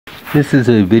This is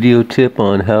a video tip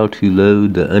on how to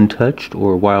load the Untouched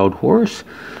or Wild Horse.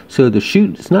 So the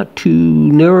chute is not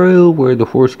too narrow where the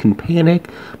horse can panic,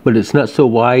 but it's not so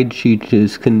wide she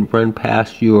just can run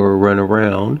past you or run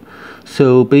around.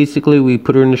 So basically we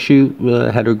put her in the chute,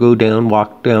 had her go down,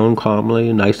 walk down calmly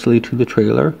and nicely to the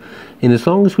trailer. And as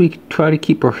long as we try to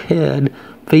keep her head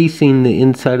facing the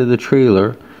inside of the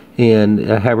trailer and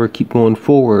have her keep going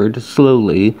forward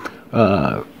slowly,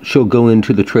 she'll go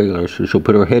into the trailer. So she'll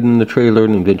put her head in the trailer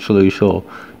and eventually she'll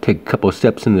take a couple of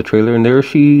steps in the trailer, and there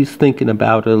she's thinking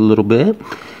about it a little bit.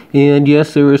 And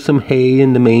yes, there is some hay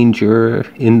in the manger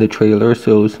in the trailer,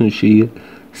 so as soon as she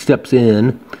steps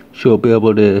in, she'll be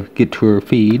able to get to her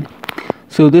feed.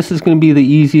 So this is going to be the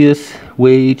easiest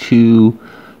way to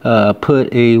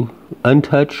put a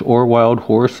Untouched or Wild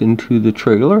Horse into the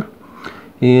trailer.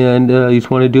 And you just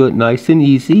want to do it nice and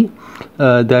easy.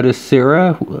 That is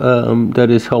Sarah, that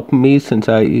is helping me since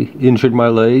I injured my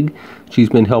leg. She's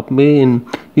been helping me, and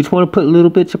you just want to put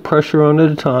little bits of pressure on at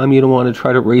a time. You don't want to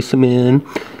try to race them in.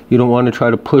 You don't want to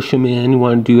try to push them in. You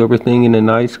want to do everything in a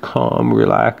nice, calm,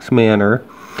 relaxed manner,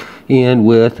 and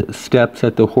with steps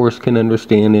that the horse can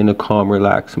understand in a calm,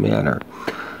 relaxed manner.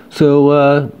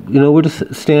 So, we're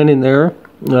just standing there.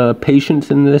 Patience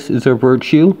in this is a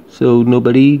virtue, so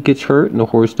nobody gets hurt and the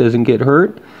horse doesn't get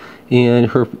hurt, and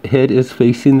her head is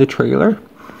facing the trailer.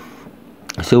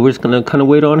 So we're just going to kind of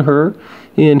wait on her,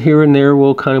 and here and there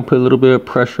we'll kind of put a little bit of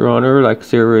pressure on her like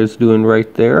Sarah is doing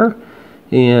right there.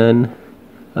 And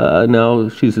now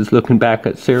she's just looking back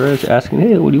at Sarah, asking,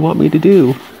 hey, what do you want me to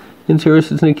do? And Sarah's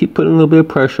just going to keep putting a little bit of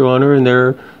pressure on her, and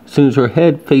there, as soon as her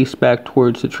head faced back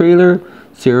towards the trailer,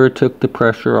 Sarah took the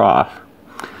pressure off.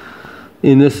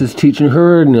 And this is teaching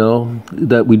her,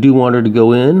 that we do want her to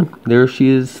go in. There she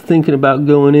is thinking about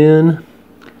going in,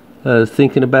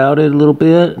 thinking about it a little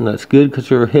bit, and that's good because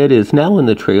her head is now in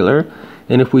the trailer.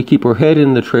 And if we keep her head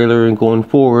in the trailer and going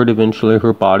forward, eventually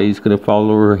her body's going to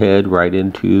follow her head right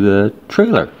into the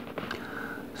trailer.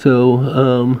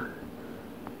 So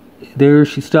there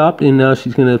she stopped, and now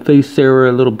she's going to face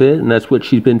Sarah a little bit, and that's what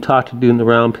she's been taught to do in the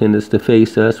round pen, is to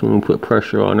face us when we put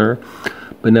pressure on her.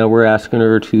 But now we're asking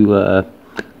her to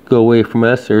go away from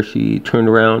us. There she turned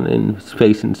around and is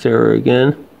facing Sarah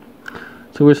again.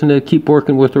 So we're just going to keep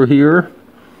working with her here.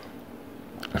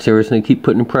 Sarah's going to keep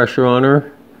putting pressure on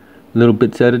her, little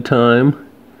bits at a time,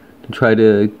 to try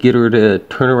to get her to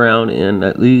turn around and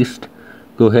at least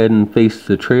go ahead and face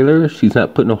the trailer. She's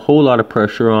not putting a whole lot of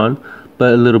pressure on,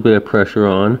 but a little bit of pressure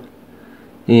on.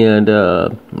 And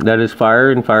that is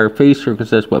Fire, and Fire faced her because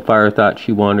that's what Fire thought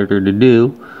she wanted her to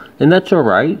do. And that's all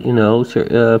right,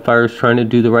 Fire's trying to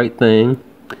do the right thing.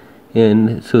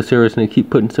 And so Sarah's going to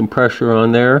keep putting some pressure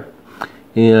on there.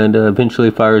 And eventually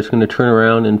Fire's going to turn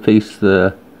around and face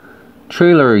the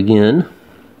trailer again.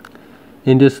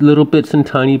 And just little bits and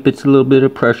tiny bits, a little bit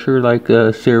of pressure like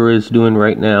Sarah is doing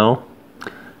right now.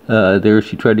 There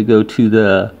she tried to go to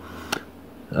the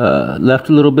left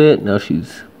a little bit. Now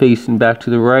she's facing back to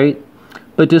the right.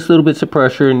 But just little bits of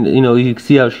pressure, and you can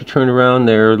see how she turned around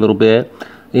there a little bit.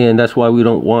 And that's why we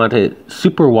don't want it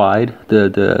super wide,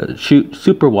 the chute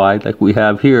super wide like we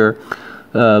have here.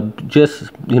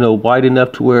 Just, wide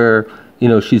enough to where,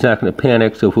 she's not going to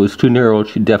panic. So if it was too narrow,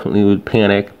 she definitely would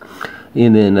panic.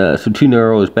 And then, so too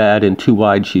narrow is bad, and too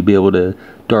wide, she'd be able to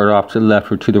dart off to the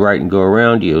left or to the right and go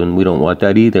around you. And we don't want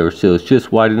that either. So it's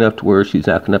just wide enough to where she's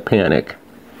not going to panic.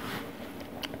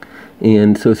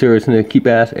 And so Sarah's going to keep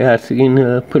asking,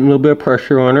 putting a little bit of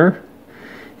pressure on her.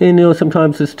 And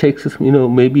sometimes this takes us,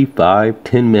 maybe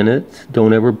 5-10 minutes.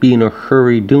 Don't ever be in a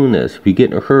hurry doing this. If you get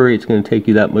in a hurry, it's going to take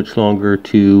you that much longer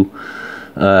to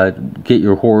get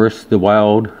your horse, the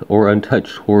wild or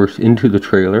untouched horse, into the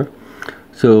trailer.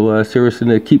 So Sarah's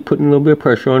going to keep putting a little bit of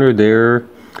pressure on her. There,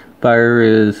 Fire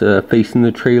is facing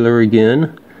the trailer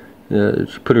again.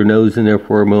 She put her nose in there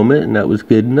for a moment, and that was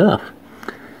good enough.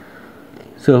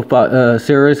 So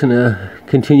Sarah's going to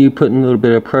continue putting a little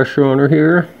bit of pressure on her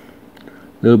here.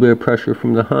 A little bit of pressure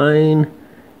from behind,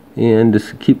 and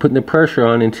just keep putting the pressure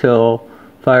on until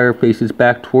Fire faces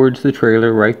back towards the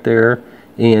trailer right there,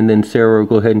 and then Sarah will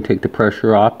go ahead and take the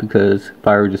pressure off because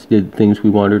Fire just did things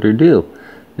we wanted her to do.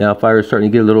 Now Fire's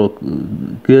starting to get a little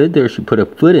good. There she put a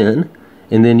foot in,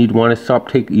 and then you'd want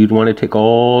to take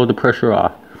all the pressure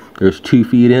off. There's 2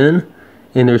 feet in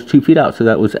and there's 2 feet out, so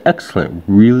that was excellent.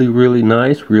 Really, really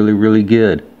nice, really, really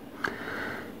good.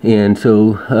 And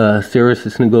so Sarah's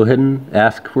just going to go ahead and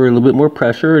ask for a little bit more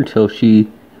pressure until she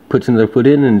puts another foot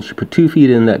in, and she put 2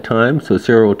 feet in that time. So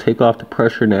Sarah will take off the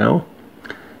pressure now.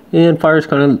 And Fire's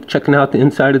kind of checking out the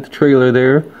inside of the trailer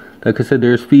there. Like I said,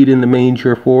 there's feed in the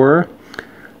manger for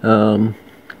her.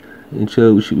 And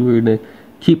so we're going to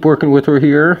keep working with her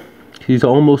here. She's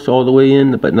almost all the way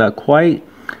in, but not quite.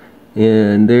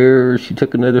 And there she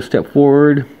took another step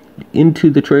forward into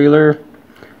the trailer.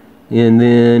 And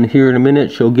then here in a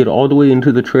minute she'll get all the way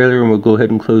into the trailer, and we'll go ahead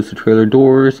and close the trailer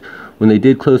doors. When they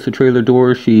did close the trailer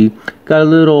doors, she got a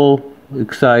little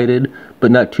excited,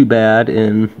 but not too bad,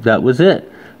 and that was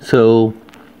it. So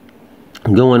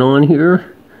going on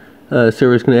here,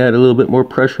 Sarah's going to add a little bit more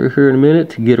pressure here in a minute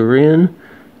to get her in.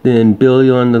 Then Billy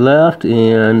on the left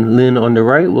and Lynn on the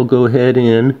right will go ahead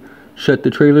and shut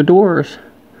the trailer doors.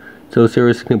 So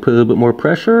Sarah's going to put a little bit more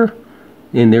pressure,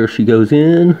 and there she goes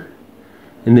in.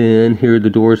 And then here the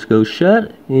doors go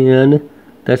shut, and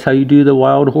that's how you do the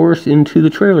wild horse into the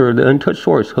trailer, the untouched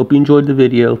horse. Hope you enjoyed the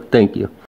video. Thank you.